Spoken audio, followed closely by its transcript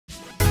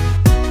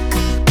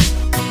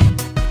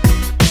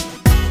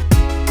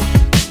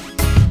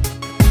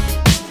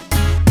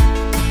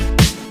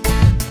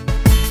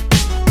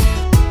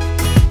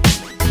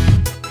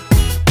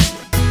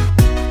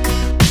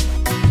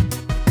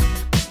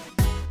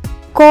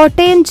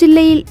കോട്ടയം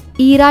ജില്ലയിൽ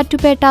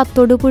ഈരാറ്റുപേട്ട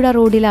തൊടുപുഴ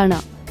റോഡിലാണ്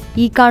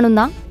ഈ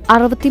കാണുന്ന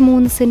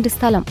 63 സെന്റ്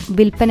സ്ഥലം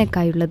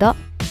വിൽപ്പനയ്ക്കായുള്ളത്.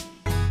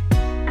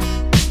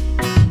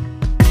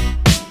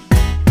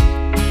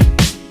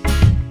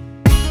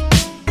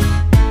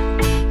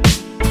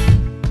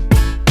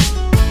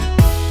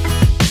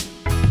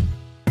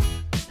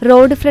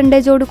 റോഡ്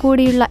ഫ്രണ്ടേജോട്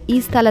കൂടിയുള്ള ഈ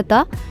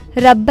സ്ഥലത്ത്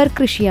റബ്ബർ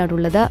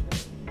കൃഷിയാണുള്ളത്.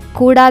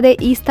 കൂടാതെ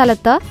ഈ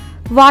സ്ഥലത്ത്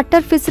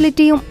വാട്ടർ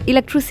ഫെസിലിറ്റിയും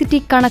ഇലക്ട്രിസിറ്റി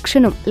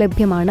കണക്ഷനും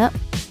ലഭ്യമാണ്.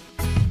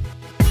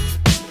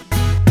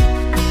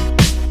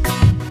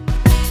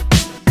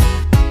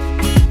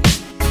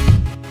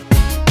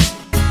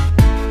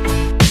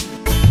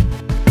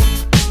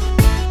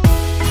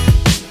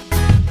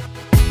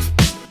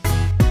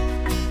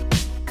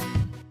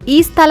 ഈ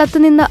സ്ഥലത്തു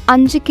നിന്ന്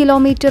 5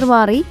 കിലോമീറ്റർ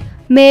മാറി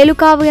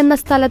മേലുകാവ് എന്ന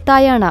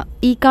സ്ഥലത്തായാണ്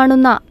ഈ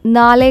കാണുന്ന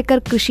 4 ഏക്കർ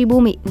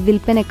കൃഷിഭൂമി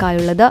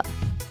വിൽപ്പനയ്ക്കായുള്ളത്.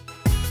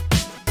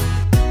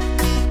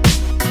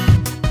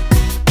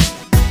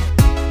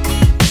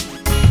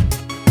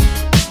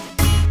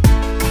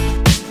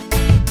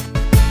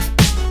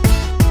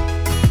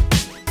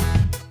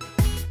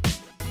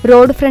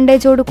 റോഡ്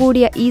ഫ്രണ്ടേജോട്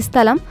കൂടിയ ഈ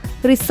സ്ഥലം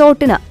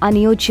റിസോർട്ടിന്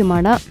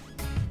അനുയോജ്യമാണ്.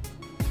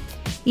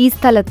 ഈ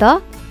സ്ഥലത്ത്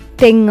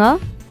തെങ്ങ്,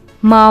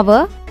 മാവ്,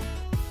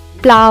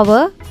 പ്ലാവ്,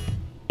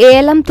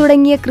 ഏലം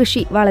തുടങ്ങിയ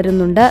കൃഷി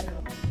വളരുന്നുണ്ട്.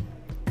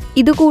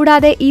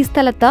 ഇതുകൂടാതെ ഈ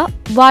സ്ഥലത്ത്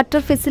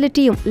വാട്ടർ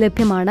ഫെസിലിറ്റിയും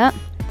ലഭ്യമാണ്.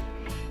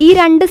 ഈ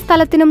 2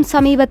 സ്ഥലത്തിനും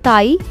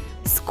സമീപത്തായി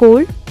സ്കൂൾ,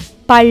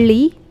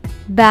 പള്ളി,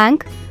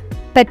 ബാങ്ക്,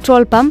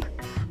 പെട്രോൾ പമ്പ്,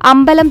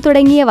 അമ്പലം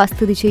തുടങ്ങിയവ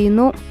സ്ഥിതി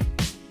ചെയ്യുന്നു.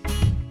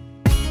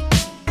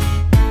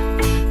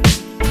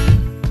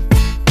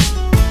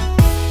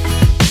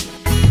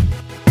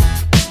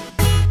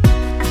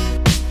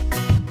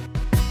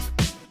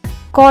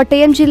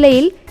 കോട്ടയം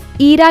ജില്ലയിൽ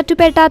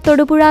ഈരാറ്റുപേട്ട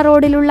തൊടുപുഴ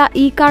റോഡിലുള്ള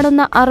ഈ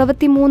കാണുന്ന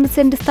 63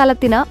 സെന്റ്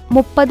സ്ഥലത്തിന്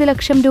 30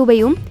 ലക്ഷം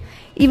രൂപയും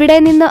ഇവിടെ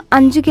നിന്ന്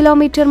 5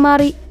 കിലോമീറ്റർ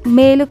മാറി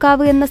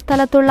മേലുകാവ് എന്ന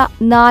സ്ഥലത്തുള്ള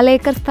 4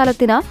 ഏക്കർ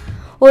സ്ഥലത്തിന്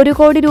 1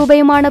 കോടി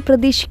രൂപയുമാണ്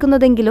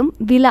പ്രതീക്ഷിക്കുന്നതെങ്കിലും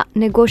വില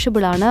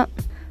നെഗോഷ്യബിളാണ്.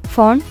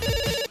 ഫോൺ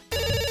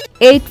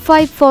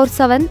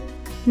 8547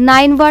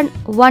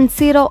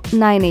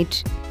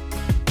 911098.